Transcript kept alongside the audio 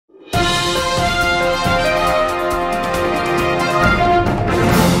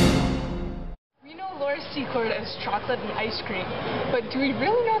chocolate and ice cream. But do we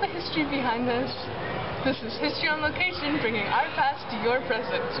really know the history behind this? This is History on Location, bringing our past to your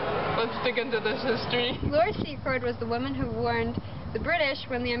present. Let's dig into this history. Laura Secord was the woman who warned the British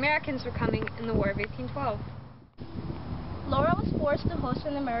when the Americans were coming in the War of 1812. Laura was forced to host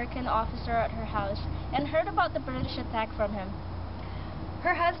an American officer at her house and heard about the British attack from him.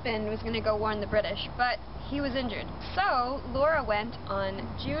 Her husband was going to go warn the British, but he was injured. So Laura went on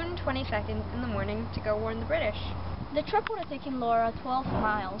June 22nd in the morning to go warn the British. The trip would have taken Laura 12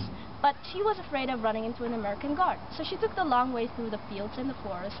 miles, but she was afraid of running into an American guard, so she took the long way through the fields and the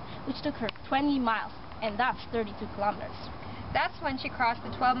forest, which took her 20 miles, and that's 32 kilometers. That's when she crossed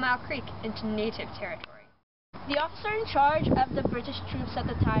the 12-mile creek into native territory. The officer in charge of the British troops at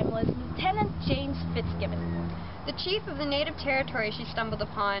the time was Lieutenant James Fitzgibbon. The chief of the native territory she stumbled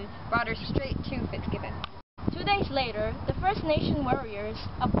upon brought her straight to Fitzgibbon. 2 days later, the First Nation warriors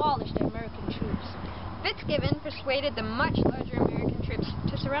abolished the American troops. Fitzgibbon persuaded the much larger American troops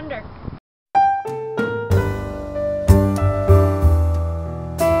to surrender.